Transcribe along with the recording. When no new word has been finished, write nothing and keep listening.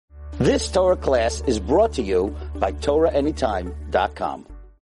This Torah class is brought to you by TorahAnytime.com.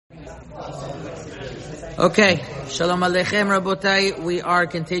 Okay, Shalom Aleichem Rabotai. We are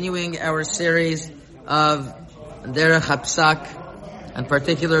continuing our series of Derech HaPsak, and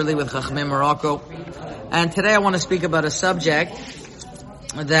particularly with Chachmei Morocco. And today I want to speak about a subject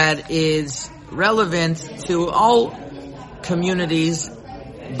that is relevant to all communities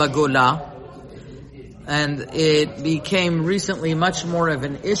Bagola, and it became recently much more of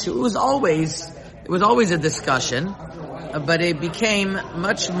an issue. It was always a discussion, but it became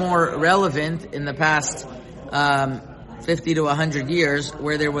much more relevant in the past 50 to 100 years,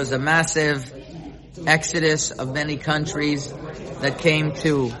 where there was a massive exodus of many countries that came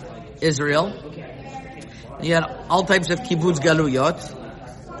to Israel. You had all types of kibbutz galuyot,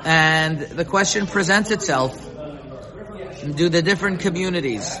 and the question presents itself: do the different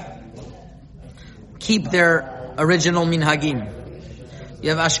communities keep their original minhagim? You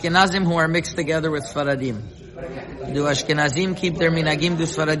have Ashkenazim who are mixed together with Sfaradim. Do Ashkenazim keep their minhagim? Do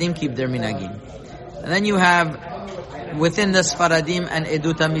Sfaradim keep their minhagim? And then you have within the Sfaradim and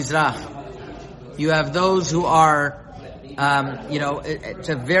Edut HaMizrach, you have those who are, it's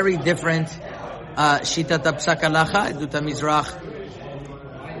a very different Shitat HaPsak Halacha. Edut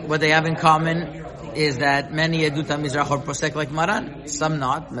HaMizrach, what they have in common is that many Edut HaMizrach are posek like Maran, some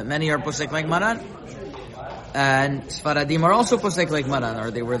not, but many are posek like Maran. And Sfaradim are also posek like Maran,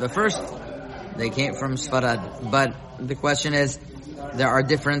 or they were the first. They came from Sfarad. But the question is, there are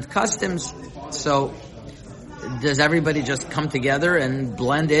different customs. So, does everybody just come together and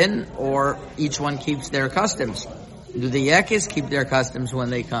blend in, or each one keeps their customs? Do the Yekis keep their customs when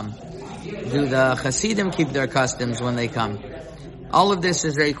they come? Do the Hasidim keep their customs when they come? All of this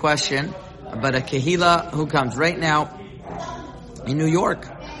is a question, but a Kehila who comes right now in New York,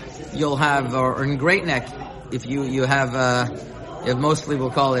 you'll have, or in Great Neck, if you have mostly,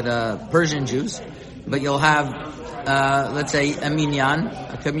 we'll call it Persian Jews, but you'll have, let's say, a minyan,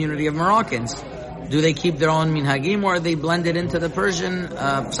 a community of Moroccans. Do they keep their own minhagim, or are they blended into the Persian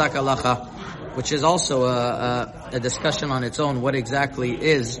psak halacha, which is also a discussion on its own. What exactly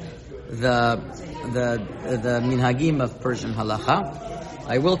is the minhagim of Persian halacha?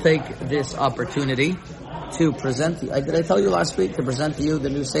 I will take this opportunity to present. Did I tell you last week to present to you the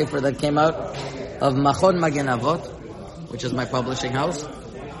new sefer that came out of Machon Magen Avot, which is my publishing house,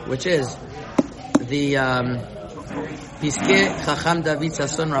 which is the Piskei Chacham David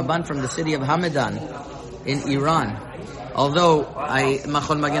Sasson Rabban from the city of Hamadan in Iran. Although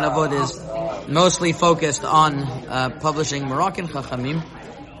Machon Magen Avot is mostly focused on publishing Moroccan Chachamim,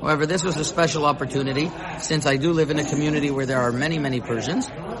 however, this was a special opportunity since I do live in a community where there are many, many Persians,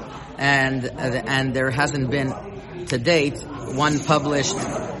 and there hasn't been to date one published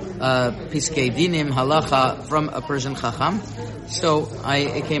Piskei Dinim Halacha from a Persian Chacham. So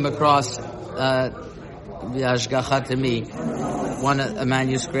I came across V'ashgacha to me a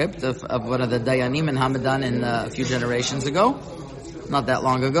manuscript of one of the Dayanim in Hamadan in a few generations ago, not that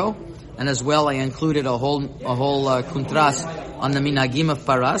long ago, and as well I included a whole kuntras on the minhagim of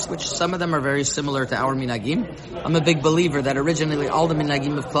Paras, which some of them are very similar to our minhagim. I'm a big believer that originally all the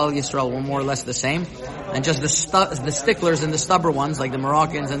minhagim of Klal Yisrael were more or less the same, and just the sticklers and the stubborn ones, like the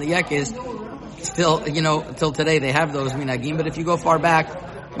Moroccans and the Yekis, still, till today they have those minhagim, but if you go far back,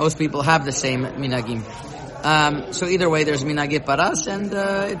 most people have the same minhagim. So either way, there's minhagim Paras, and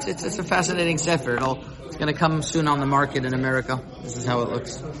it's a fascinating sefer. It's going to come soon on the market in America. This is how it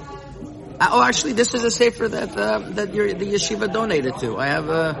looks. Actually, this is a sefer that the yeshiva donated to. I have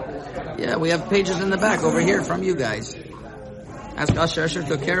we have pages in the back over here from you guys. Ask Asher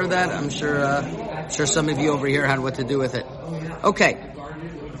took care of that. I'm sure some of you over here had what to do with it. Okay,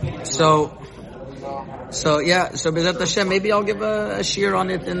 so B'ezrat Hashem, maybe I'll give a shir on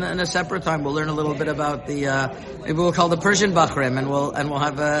it in a separate time. We'll learn a little bit about maybe we'll call the Persian Bachrim, and we'll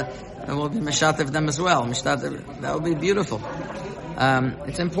be meshatev them as well. That would be beautiful.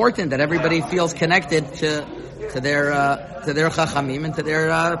 It's important that everybody feels connected to their chachamim and to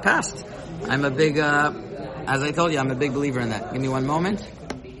their past. I'm a big, as I told you, I'm a big believer in that. Give me one moment.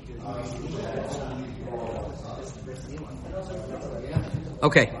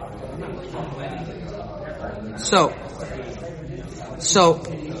 Okay. So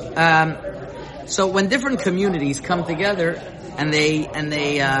when different communities come together and they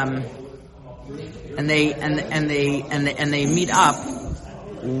meet up,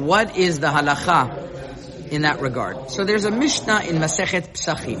 what is the halacha in that regard? So there's a Mishnah in Masechet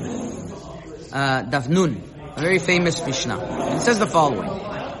Psachim, Daf Nun, a very famous Mishnah. It says the following.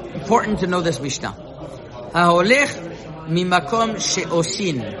 Important to know this Mishnah. Ha'olech mimakom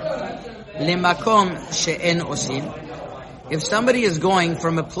she'osin lemakom she'en osin if somebody is going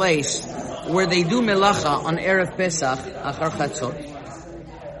from a place where they do melacha on Erev Pesach, Achar Chatzot,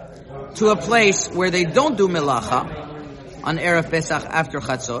 to a place where they don't do melacha on Erev Pesach after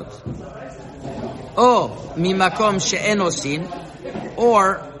Chatzot, or mimakom she'en osin,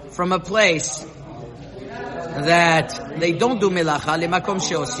 or from a place that they don't do melacha, limakom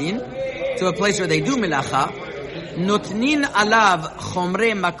she'osin, to a place where they do melacha, notnin alav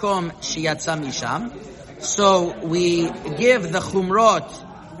chomre makom sheyatza misham. So we give the chumrot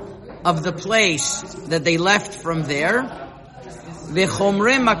of the place that they left from there,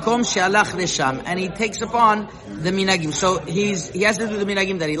 v'chomre makom she'alach lesham, and he takes upon the minagim. So he has to do the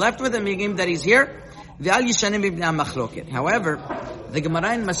minagim that he left with, the minagim that he's here. However, the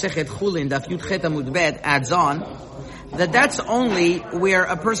Gemara in Masechet Chulin, Daf Yud Chet Amud Bet, adds on that that's only where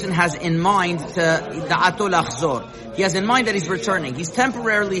a person has in mind to da'ato lachzor. He has in mind that he's returning. He's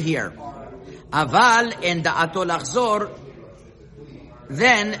temporarily here. Aval en da'ato lachzor,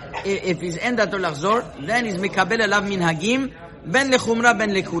 then if he's en da'ato lachzor, then he's mikabel alav minhagim ben lechumra ben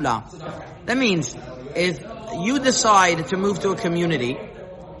lekula. That means if you decide to move to a community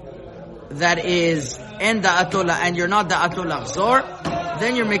that is en da'atola and you're not da'atola chzor,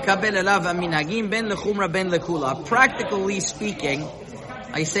 then you're mekabel elav aminagim ben lechumra ben lekula. Practically speaking,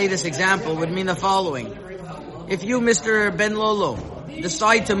 I say this example would mean the following. If you, Mr. Ben Lolo,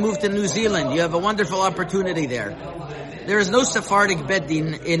 decide to move to New Zealand, you have a wonderful opportunity there. There is no Sephardic Bet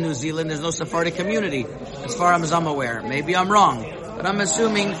Din in New Zealand, there's no Sephardic community, as far as I'm aware. Maybe I'm wrong, but I'm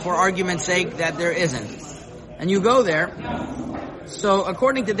assuming, for argument's sake, that there isn't. And you go there, so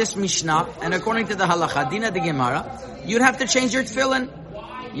according to this Mishnah, and according to the Halacha, Dina de Gemara, you'd have to change your tefillin.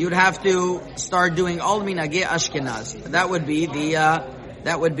 You'd have to start doing all minagei Ashkenaz. That would be the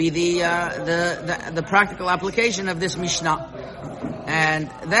practical application of this Mishnah. And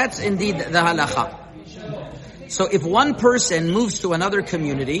that's indeed the Halacha. So if one person moves to another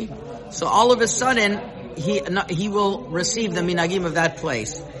community, so all of a sudden, he will receive the minagim of that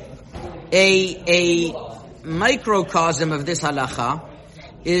place. A microcosm of this halacha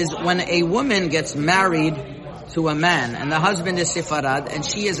is when a woman gets married to a man, and the husband is Sepharad, and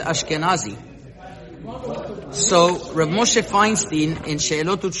she is Ashkenazi. So Rav Moshe Feinstein in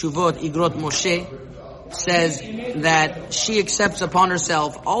She'elot Utshuvot Igrot Moshe says that she accepts upon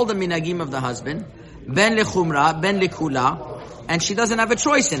herself all the minagim of the husband, ben lechumra, ben lekula, and she doesn't have a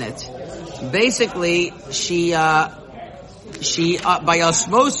choice in it. Basically, she by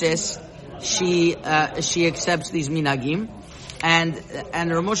osmosis, she accepts these minagim, and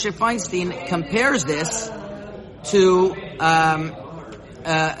Rav Moshe Feinstein compares this to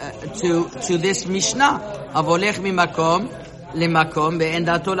this Mishnah of olech mimakom lemakom be'en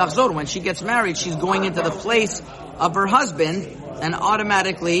dato lachzor. When she gets married, she's going into the place of her husband, and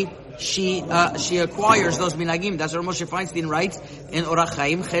automatically she acquires those minagim. That's what Moshe Feinstein writes in Orach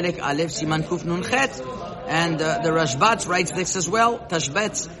Chaim Chelek Aleph Siman Kuf Nun Chet, and the Rashbatz writes this as well.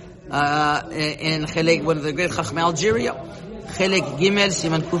 Tashbetz in Chelek, one of the great Chachmei Algeria, Chelek Gimel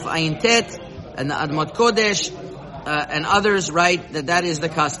Siman Kuf Ayin Tet, and the Admot Kodesh and others write that is the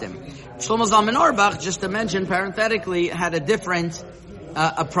custom. Shlomo Zalman Auerbach, just to mention parenthetically, had a different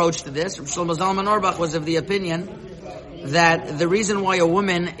approach to this. Shlomo Zalman Auerbach was of the opinion that the reason why a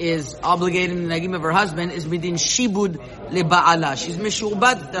woman is obligated in the nagim of her husband is midin shibud leba'ala. She's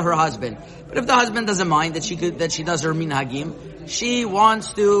mishubad to her husband. But if the husband doesn't mind that she does her minhagim, she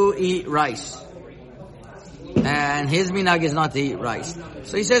wants to eat rice, and his minhag is not to eat rice.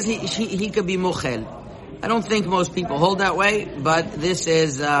 So he says he could be muchel. I don't think most people hold that way, but this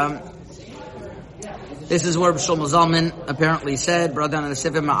is where Shlomo Zalman apparently said, brought down in the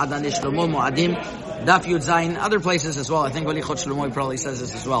Sefer Ma'adan Shlomo Mu'adim, Daf Yud Zayin, other places as well. I think Valichot Shlomo probably says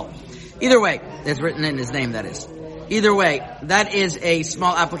this as well. Either way, it's written in his name, that is. Either way, that is a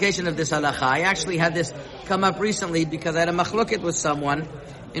small application of this halacha. I actually had this come up recently because I had a machloket with someone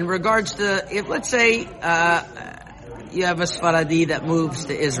in regards to, if let's say you have a Sfaradi that moves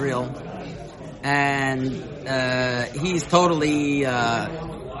to Israel, and he's totally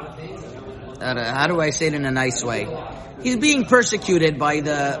how do I say it in a nice way? He's being persecuted by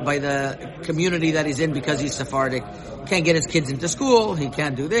the community that he's in because he's Sephardic. Can't get his kids into school. He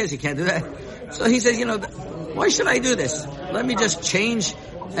can't do this. He can't do that. So he says, why should I do this? Let me just change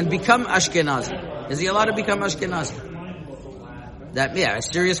and become Ashkenazi. Is he allowed to become Ashkenazi?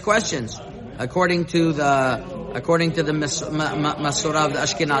 Serious questions. According to the Masorah of the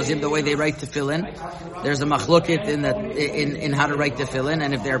Ashkenazim, the way they write tefillin, there's a machloket in how to write tefillin,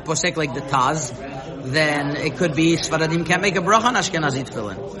 and if they're posek like the Taz, then it could be Sfaradim can't make a bracha on Ashkenazi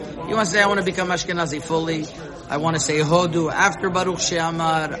tefillin. You want to say, I want to become Ashkenazi fully, I want to say Hodu after Baruch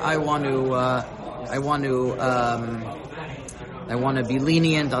She'amar, I want to I want to be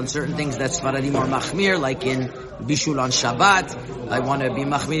lenient on certain things that Sfaradim are machmir, like in Bishul on Shabbat. I want to be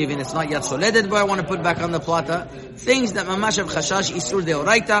machmir even if it's not yet soleded, but I want to put back on the plata. Things that mamash of chashash isur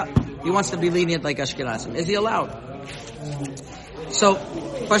deoraita, he wants to be lenient like Ashkenazim. Is he allowed? So,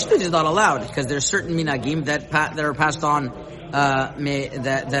 Pashtus is not allowed, because there's certain minagim that are passed on,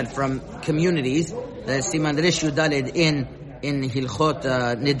 that from communities, that Siman Rish Yudalid in Hilchot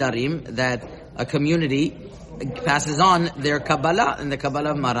Nidarim, that a community passes on their Kabbalah, and the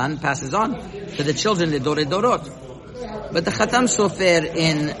Kabbalah of Maran passes on to the children, the Dore Dorot. But the Khatam Sofer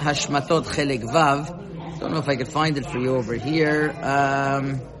in Hashmatot Chelik Vav, don't know if I could find it for you over here,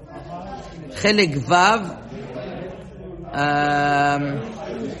 Chelik Vav,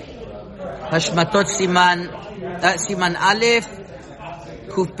 Hashmatot Siman Aleph,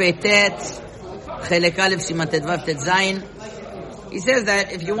 Kuf Petet, Chelik Aleph, Siman Tet Vav Tet Zayin. He says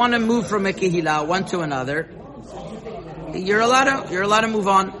that if you want to move from a kehila one to another, you're allowed to move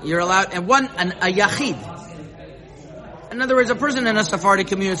on. You're allowed, and a yachid. In other words, a person in a Sephardic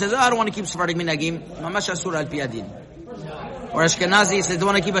community says, I don't want to keep Sephardic minagim, mamash asur al pi adin. Or Ashkenazi says, don't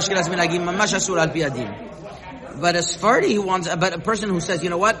want to keep Ashkenaz minagim, mamash asur al pi adin. But a Sephardi but a person who says, you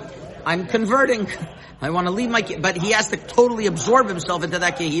know what, I'm converting, I want to leave but he has to totally absorb himself into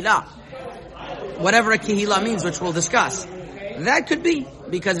that kehila. Whatever a kehila means, which we'll discuss. That could be,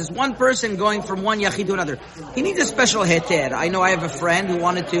 because it's one person going from one yachid to another. He needs a special heter. I know I have a friend who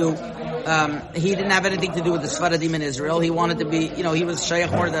wanted to, he didn't have anything to do with the Sfaradim in Israel. He wanted to be, he was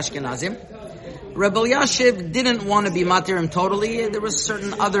Shayach more Ashkenazim. Rebbe Yashiv didn't want to be Matirim totally. There was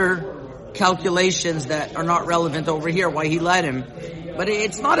certain other calculations that are not relevant over here, why he let him. But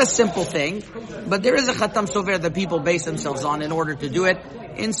it's not a simple thing. But there is a Khatam Sofer that people base themselves on in order to do it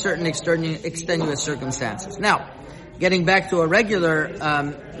in certain extenuous circumstances. Now, getting back to a regular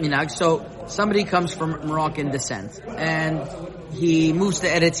minhag, so somebody comes from Moroccan descent and he moves to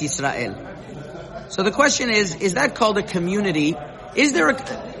Eretz Yisrael. So the question is that called a community? Is there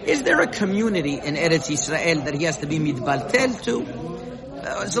a community in Eretz Yisrael that he has to be midbaltel to?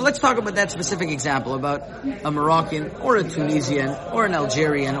 So let's talk about that specific example, about a Moroccan or a Tunisian or an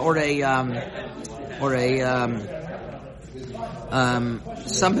Algerian or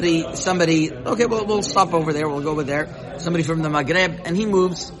somebody, okay, we'll stop over there, we'll go over there. Somebody from the Maghreb, and he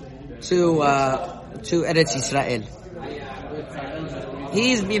moves to Eretz Yisrael.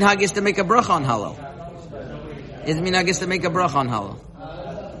 His minhag is to make a bracha on halal.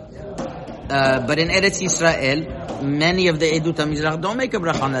 But in Eretz Yisrael, many of the Edut HaMizrach don't make a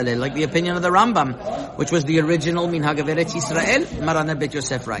bracha on halal, like the opinion of the Rambam, which was the original minhag of Eretz Yisrael. Maran Bet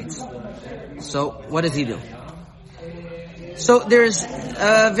Yosef writes. So, what does he do? So there's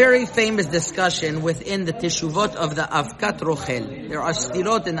a very famous discussion within the Teshuvot of the Avkat Rochel. There are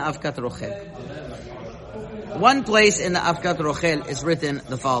stirot in the Avkat Rochel. One place in the Avkat Rochel is written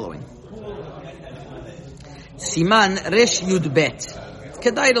the following. Siman Resh Yud Bet.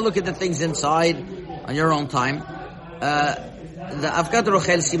 Kedai to look at the things inside on your own time. The Avkat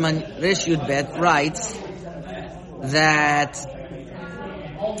Rochel Siman Resh Yud Bet writes that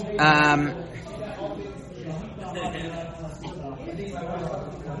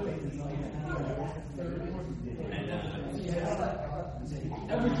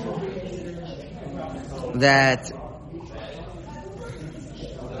that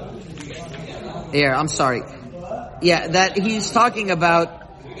he's talking about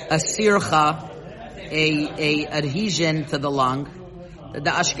a sircha, a adhesion to the lung.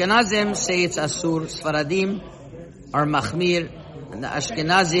 The Ashkenazim say it's asur, Sfaradim are machmir, and the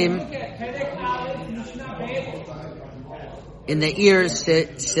Ashkenazim in the ears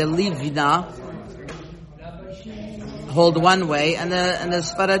selivna hold one way, and the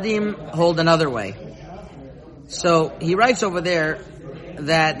Sfaradim hold another way. So he writes over there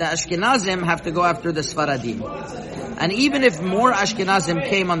that the Ashkenazim have to go after the Sfaradim. And even if more Ashkenazim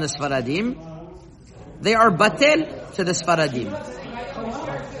came on the Sfaradim, they are batel to the Sfaradim.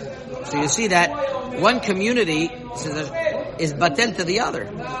 So you see that one community is batel to the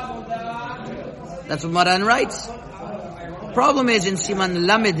other. That's what Maran writes. Problem is, in Siman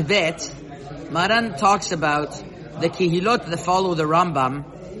Lamed Bet, Maran talks about the kehilot that follow the Rambam,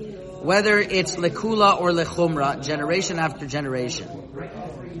 whether it's lekula or lechumra, generation after generation.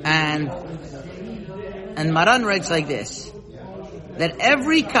 And Maran writes like this, that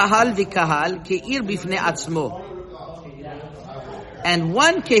every kahal v'kahal ke'ir bifnei atzmo. And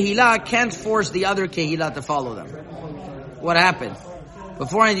one kehila can't force the other kehila to follow them. What happened?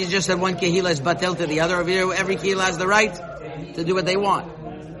 Beforehand you just said one kehila is batel to the other. Over here, every kehila has the right to do what they want.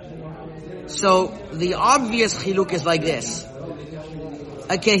 So the obvious chiluk is like this.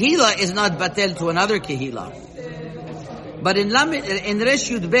 A kehila is not batel to another kehila. But in Resh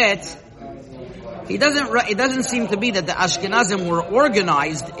Yud Bet, it doesn't seem to be that the Ashkenazim were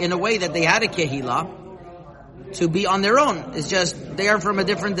organized in a way that they had a kehila to be on their own. It's just they are from a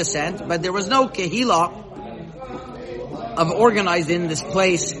different descent, but there was no kehila of organized in this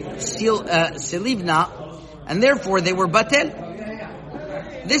place, Selivna, and therefore they were batel.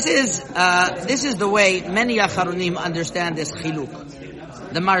 This is the way many Acharonim understand this chiluk.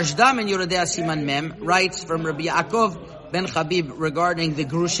 The Marshdam in Yoredei Siman Mem writes from Rabbi Yaakov ben Chabib regarding the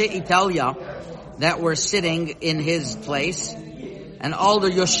Grushe Italia that were sitting in his place, and all the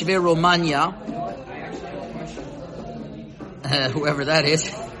Yoshve Romania, whoever that is,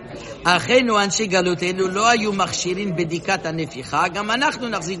 אחינו אנשי גלותנו לא היו מכשירים בדיקת הנפיחה, גם אנחנו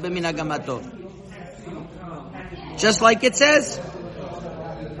נחזיק במנהג הטוב. Just like it says,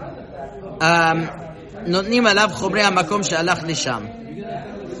 נותנים עליו חומרי המקום שהלך לשם.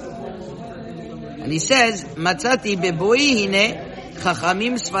 And he says, מצאתי בבואי הנה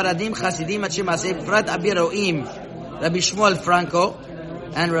חכמים ספרדים חסידים עד שמעשה בפרט אבי רואים רבי שמואל פרנקו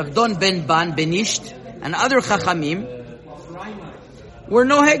and Rav Don ben Ban Benisht and other חכמים were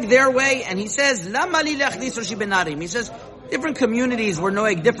noheg their way, and he says, "Lama li leachnis Roshi benarim." He says, different communities were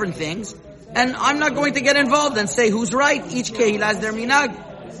noheg different things, and I'm not going to get involved and say who's right. Each kehila has their minhag.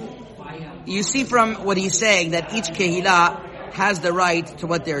 You see from what he's saying that each kehila has the right to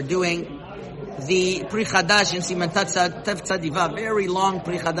what they're doing. The Pri Chadash in Siman Taf Tzadiva, very long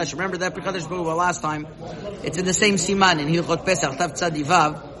Pri Chadash. Remember that Pri Chadash we spoke about last time? It's in the same Siman in Hilchot Pesach Taf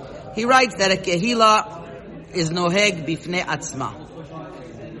Tzadiva. He writes that a kehila is noheg bifnei atzma,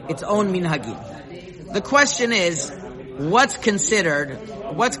 its own minhagim. The question is, what's considered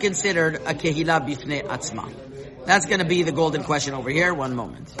a kehila bifnei atzma? That's going to be the golden question over here. One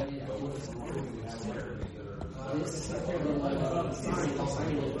moment.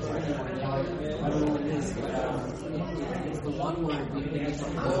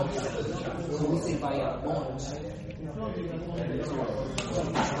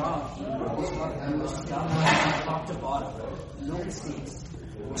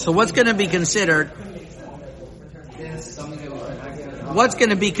 So what's going to be considered? What's going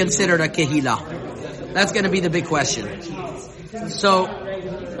to be considered a kehila? That's going to be the big question. So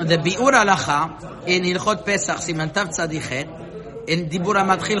the Biur Halacha in Hilchot Pesach Siman Tav Tzadichet in Dibur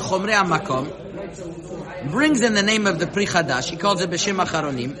HaMatchil Chomrei HaMakom brings in the name of the Pri Chadash. He calls it B'Shem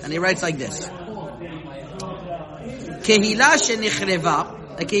Acharonim, and he writes like this: Kehila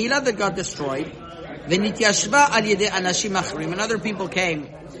shenichreva, a kehila that got destroyed, v'nityashva al yedei anashim achrim, and other people came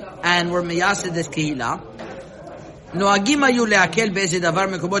and were miyased this kehila. נוהגים היו להקל באיזה דבר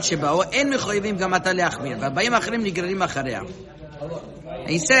מקומות שבאו, אין מחויבים גם אתה להחמיר, והבאים אחרים נגררים אחריה.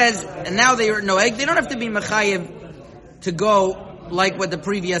 He says, and now they are noeg, they don't have to be mechayev to go like with the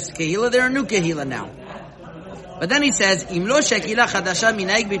previous kehila, they're a new kehila now. But then he says, אם לא שהקהילה חדשה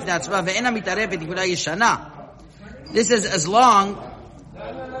מנהג בפני עצמה ואינה מתערבת נקודה ישנה. This is as long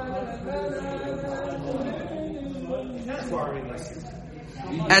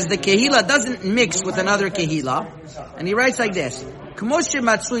as the kehila doesn't mix with another kehila. And he writes like this: כמו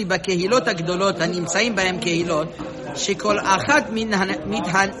שמצוי בקהילות הגדולות הנמצאים בהם קהילות שכל אחת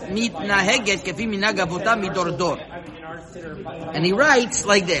מתנהגת כפי מנהג אבותה מדור דור. And he writes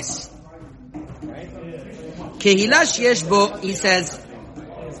like this: קהילה שיש בו, he says,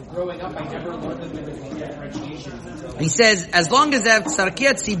 as long as they have צרכי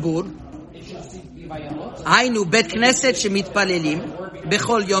הציבור, היינו בית כנסת שמתפללים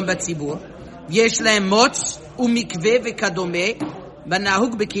בכל יום בציבור, יש להם מוץ ומקווה וכדומה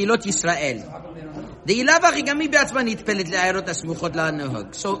בנהוג בקהילות ישראל. דאילה וכי גם היא בעצמה נטפלת לעיירות הסמוכות לנהוג.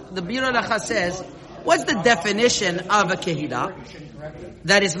 So the Biur Halacha says, what's the definition of a kehila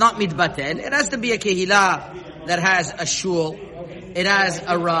that is not mitbatel? It has to be a kehila that has a shul, it has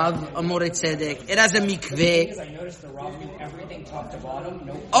a rav, a moreh tzedek, it has a mikveh.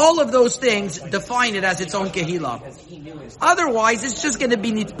 All of those things define it as its own kehila. Otherwise, it's just going to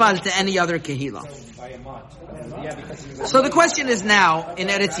be nitpal to any other kehila. So the question is now, in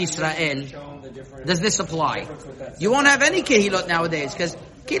Eretz Yisrael, does this apply? You won't have any kehilot nowadays, because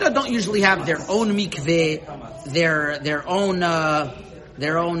kehilot don't usually have their own mikveh,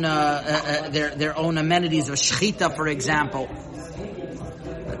 their own amenities of shechita, for example.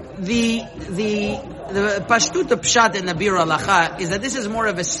 The Pashtut Pshat in the Biur Halacha is that this is more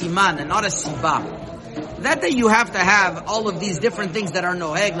of a siman and not a siba. That you have to have all of these different things that are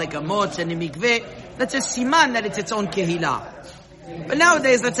noheg, like a motz and a mikveh, that's a siman that it's its own kehila. But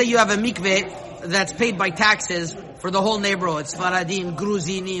nowadays, let's say you have a mikveh that's paid by taxes for the whole neighborhood. Sfaradim,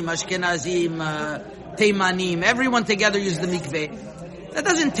 Gruzinim, Ashkenazim, Teimanim, everyone together use the mikveh. That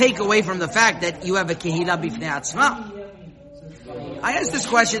doesn't take away from the fact that you have a kehila bifnei atzma. I asked this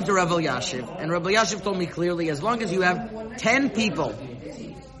question to Rav Elyashiv, and Rav Elyashiv told me clearly, as long as you have 10 people,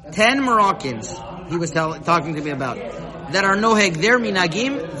 10 Moroccans, he was talking to me about, that are noheg their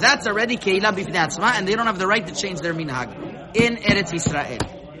minhagim, that's already keilah bifnei atzma, and they don't have the right to change their minhag in Eretz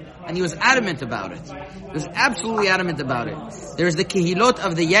Yisrael. And he was adamant about it. He was absolutely adamant about it. There's the kehilot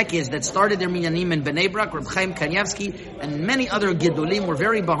of the Yekiz that started their minyanim in Bnei Brak, Reb Chaim Kanievsky, and many other gedolim were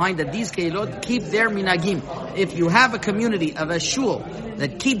very behind that these kehilot keep their minhagim. If you have a community of a shul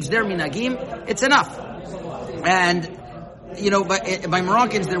that keeps their minhagim, it's enough. And, by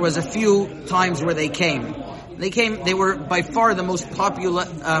Moroccans, there was a few times where they came. They were by far the most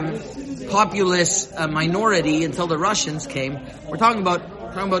populous minority until the Russians came. We're talking about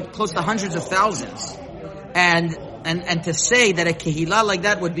close to hundreds of thousands. And to say that a kehillah like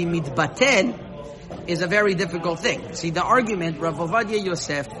that would be mitbatel is a very difficult thing. See, the argument, Rav Ovadia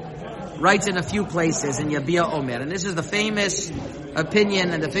Yosef writes in a few places in Yabia Omer, and this is the famous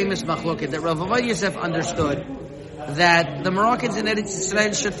opinion and the famous machloket, that Rav Ovadia Yosef understood that the Moroccans in Eretz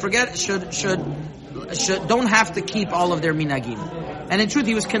Yisrael don't have to keep all of their minhagim. And in truth,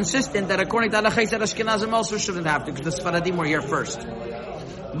 he was consistent that according to Halachah, Ashkenazim also shouldn't have to, because the Sfaradim were here first.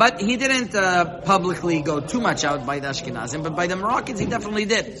 But he didn't publicly go too much out by the Ashkenazim, but by the Moroccans he definitely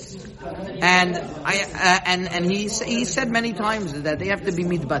did. And he said many times that they have to be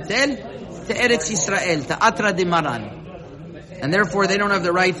mitbatel to Eretz Yisrael, to Atra de Maran. And therefore they don't have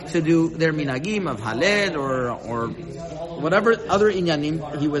the right to do their minhagim of Halel or whatever other inyanim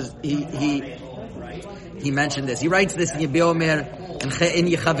he mentioned this. He writes this in Yabia Omer in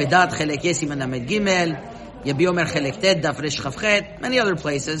Yechavedat Chelek Yesim and Amed Gimel, Yabia Omer Chelek Ted Daf Resh Chavchet, many other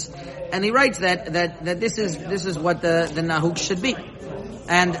places, and he writes that this is what the nahuk should be.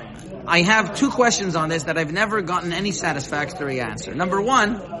 And I have two questions on this that I've never gotten any satisfactory answer. Number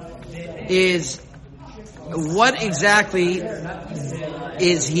one is, what exactly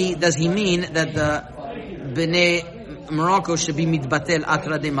does he mean that the Bnei Morocco should be mitbatel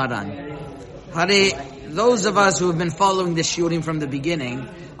atra de maran? Those of us who have been following the shiurim from the beginning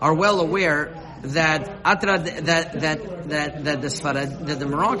are well aware that the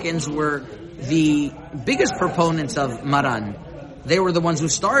Moroccans were the biggest proponents of maran. They were the ones who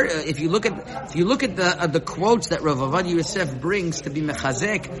started. If you look at the quotes that Rav Ovadia Yosef brings to be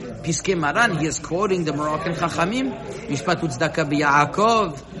mechazek Piskei Maran, he is quoting the Moroccan Chachamim, Mishpat Utzdaka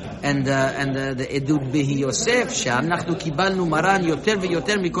b'Yaakov, and the Edud Behi Yosef, she'anachnu kibalnu Maran yoter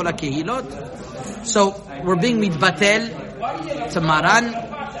v'yoter mikol hakehilot. So we're being mitbatel to Maran.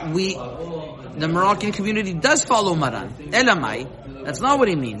 The Moroccan community does follow Maran. Elamai, that's not what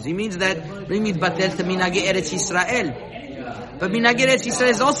he means. He means that being mitbatel to Minhagei Eretz Yisrael. But Minhagei Eretz Yisrael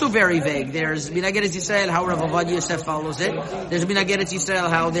is also very vague. There's Minhagei Eretz Yisrael, how Rav Ovadia Yosef follows it. There's Minhagei Eretz Yisrael,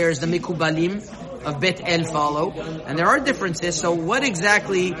 how there's the Mikubalim of Bet El follow. And there are differences. So what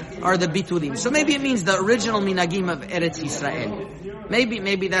exactly are the Bitulim? So maybe it means the original Minhagim of Eretz Yisrael.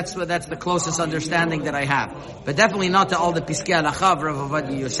 Maybe that's the closest understanding that I have. But definitely not to all the Piskei Halacha of Rav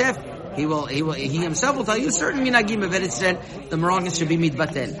Ovadia Yosef. He himself will tell you certain minhagim of Eretz Yisrael, the Moroccans should be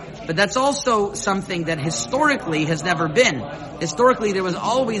mitbatel. But that's also something that historically has never been. Historically, there was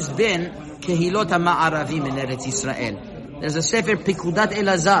always been kehilot ha'ma'aravim in Eretz Yisrael. There's a Sefer Pikudat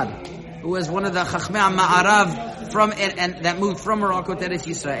Elazar, who was one of the Chachmei Ma'arav that moved from Morocco to Eretz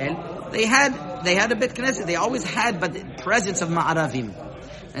Yisrael. They had a bit Knesset. They always had, but the presence of Ma'aravim.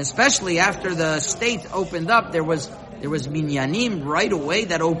 And especially after the state opened up, there was minyanim right away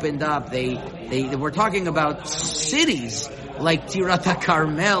that opened up. They were talking about cities like Tirat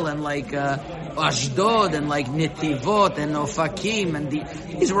HaKarmel and like Ashdod and like Netivot and Ofakim, and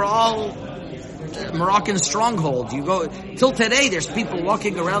these were all Moroccan strongholds. You go till today, there's people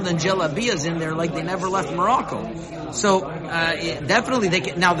walking around in jalabiyas in there like they never left Morocco. So definitely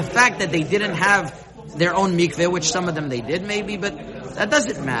now the fact that they didn't have their own mikveh, which some of them they did maybe, but that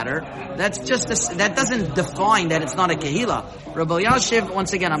doesn't matter. That doesn't define that it's not a kehila. Rabbi Elyashiv,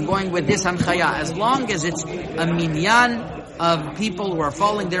 once again, I'm going with this hanchaya. As long as it's a minyan of people who are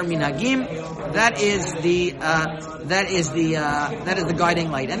following their minhagim, that is the guiding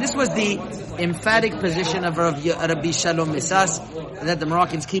light. And this was the emphatic position of Rabbi Shalom Misas, that the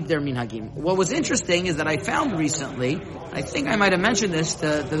Moroccans keep their minhagim. What was interesting is that I found recently, I think I might have mentioned this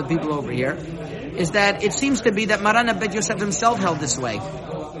to the people over here, is that it seems to be that Maran Bet Yosef himself held this way.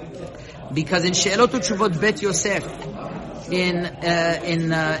 Because in She'elot Utshuvot Bet Yosef, in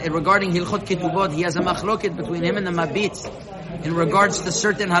regarding Hilchot Ketubot, he has a machloket between him and the Mabit in regards to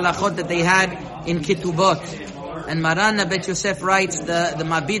certain halachot that they had in Ketubot. And Maran Bet Yosef writes, the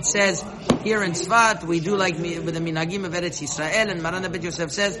Mabit says, Here in Tzfat, we do like with the minagim of Eretz Yisrael, and Maran Bet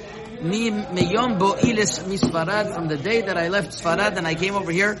Yosef says, Miyom bo'ilis misfarad, from the day that I left Sfarad and I came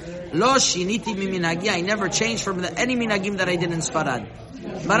over here, lo shiniti mi minagi, I never changed from any minagim that I did in Sfarad.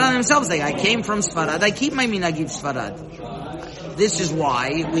 Maran himself says, I came from Sfarad, I keep my minagim Sfarad. This is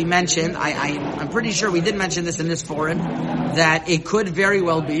why we mentioned, I'm pretty sure we did mention this in this forum, that it could very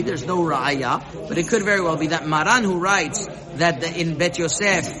well be, there's no ra'aya, but it could very well be that Maran, who writes that in Bet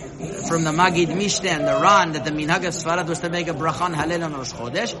Yosef, from the Magid Mishneh and the Ran, that the Minhag of Sfarad was to make a brachan Halel on Rosh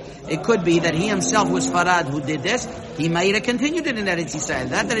Chodesh, it could be that he himself was Sfarad who did this. He might have continued it in Eretz Yisrael.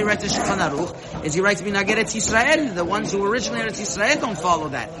 That he writes in Shulchan Aruch is he writes Minhag Eretz Yisrael. The ones who originally Eretz Yisrael don't follow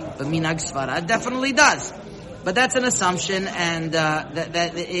that, but Minhag Sfarad definitely does. But that's an assumption, and that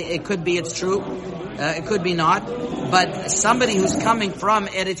it could be it's true, it could be not. But somebody who's coming from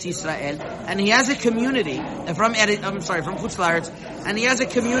Eretz Yisrael and he has a community from Chutz La'aretz, and he has a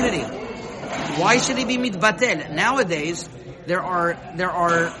community. Why should he be mitbatel? Nowadays, there are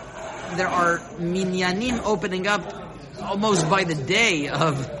minyanim opening up almost by the day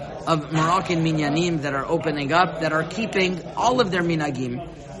of Moroccan minyanim that are opening up, that are keeping all of their minagim.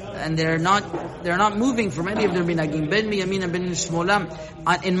 And they're not moving from any of their minagim. Ben Miyamin and Ben Shmolam.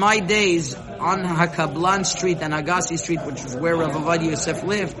 In my days, on Hakablan Street and Agassi Street, which is where Rav Ovadia Yosef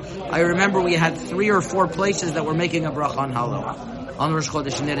lived, I remember we had 3 or 4 places that were making a bracha on Hallel, on Rosh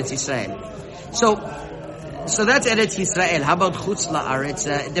Chodesh in Eretz Yisrael. So that's Eretz Yisrael. How about Chutz La'aretz?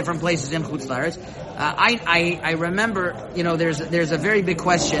 Different places in Chutz La'aretz. I remember, there's a very big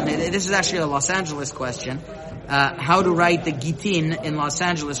question. This is actually a Los Angeles question. How to write the Gitin in Los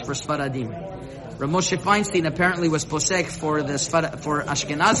Angeles for Sfaradim. Rav Moshe Feinstein apparently was posek for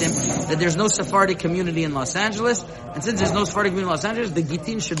Ashkenazim that there's no Sephardic community in Los Angeles, and since there's no Sephardic community in Los Angeles, the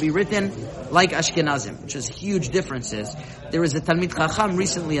Gitin should be written like Ashkenazim, which is huge differences. There was a Talmid Chacham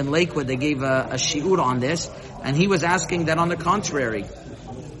recently in Lakewood that gave a shiur on this, and he was asking that on the contrary,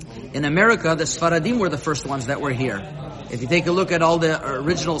 in America, the Sfaradim were the first ones that were here. If you take a look at all the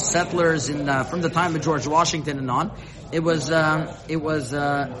original settlers from the time of George Washington and on, it was Sfaradim.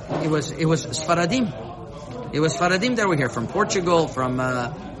 It was Sfaradim that were here from Portugal, from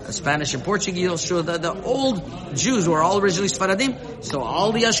Spanish and Portuguese. So the old Jews were all originally Sfaradim. So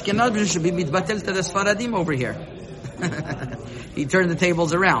all the Ashkenazim should be mitbatel to the Sfaradim over here. He turned the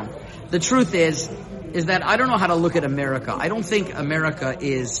tables around. The truth is that I don't know how to look at America. I don't think America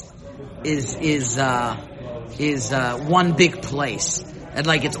is one big place, and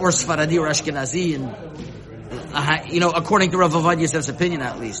like it's or Sfaradi or Ashkenazi, and according to Rav Ovadia Yosef's opinion,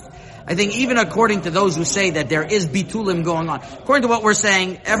 at least. I think even according to those who say that there is bitulim going on, according to what we're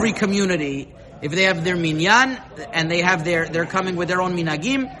saying, every community, if they have their minyan and they're coming with their own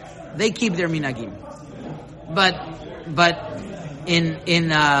minagim, they keep their minagim. But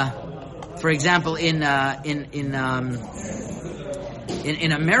for example, in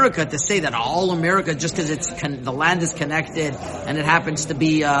America, to say that all America, just because the land is connected and it happens to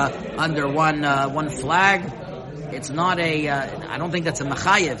be under one flag, it's not I don't think that's a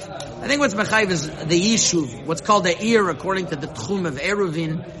mechayev. I think what's mechayev is the yishuv, what's called the ir, according to the tchum of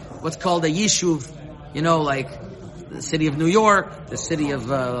Eruvin, what's called a yishuv, like the city of New York, the city of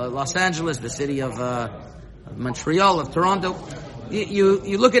Los Angeles, the city of Montreal, of Toronto.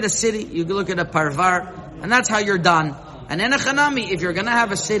 You look at a city, you look at a parvar, and that's how you're done. And in a Chanami, if you're going to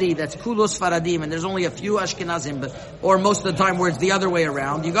have a city that's kulos Faradim and there's only a few Ashkenazim, or most of the time where it's the other way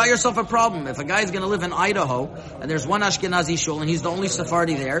around, you got yourself a problem. If a guy's going to live in Idaho and there's one Ashkenazi shul and he's the only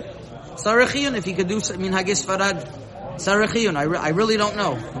Sephardi there, Sarechiyun, if he could do Minhagis Farad, Sarechiyun. I really don't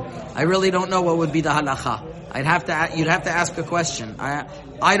know. I really don't know what would be the halacha. You'd have to ask a question.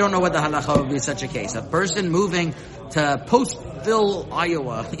 I don't know what the halacha would be in such a case. A person moving to Postville,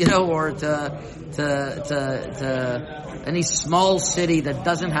 Iowa, or to any small city that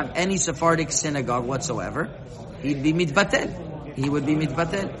doesn't have any Sephardic synagogue whatsoever, he'd be mitbatel. He would be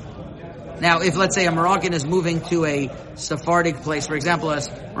mitbatel. Now, if let's say a Moroccan is moving to a Sephardic place, for example, a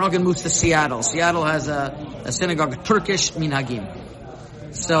Moroccan moves to Seattle. Seattle has a synagogue, Turkish minhagim.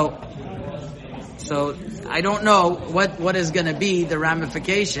 So I don't know what is going to be the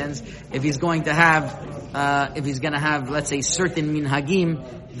ramifications if he's going to have let's say certain minhagim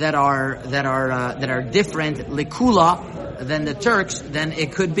that are different likula than the Turks, then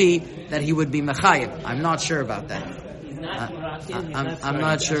it could be that he would be mechayev. I'm not sure about that. I'm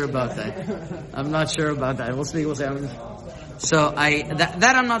not sure about that. I'm not sure about that. We'll see. So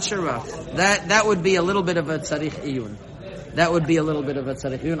that I'm not sure about. That would be a little bit of a tzarich iyun. That would be a little bit of a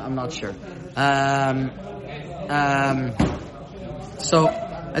tzarich iyun. I'm not sure. So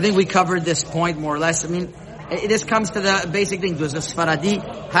I think we covered this point more or less. I mean, This comes to the basic thing. Does a Sfaradi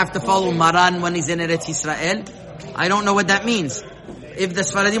have to follow Maran when he's in Eretz Yisrael? I don't know what that means. If the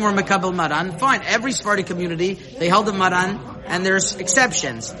Sfaradim were Mekabel Maran, fine. Every Sephardi community, they held a Maran, and there's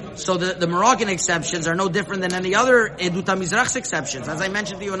exceptions. So the Moroccan exceptions are no different than any other Edut HaMizrach's exceptions. As I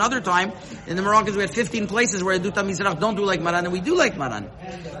mentioned to you another time, in the Moroccans we had 15 places where Edut HaMizrach don't do like Maran, and we do like Maran.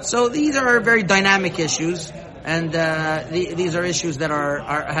 So these are very dynamic issues, and these are issues that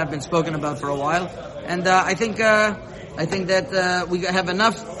have been spoken about for a while. And I think that we have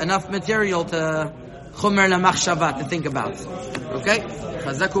enough material to Chomer LaMachshava to think about. Okay?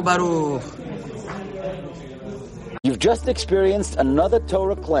 Chazaku Baruch. You've just experienced another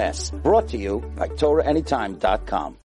Torah class brought to you by TorahAnytime.com.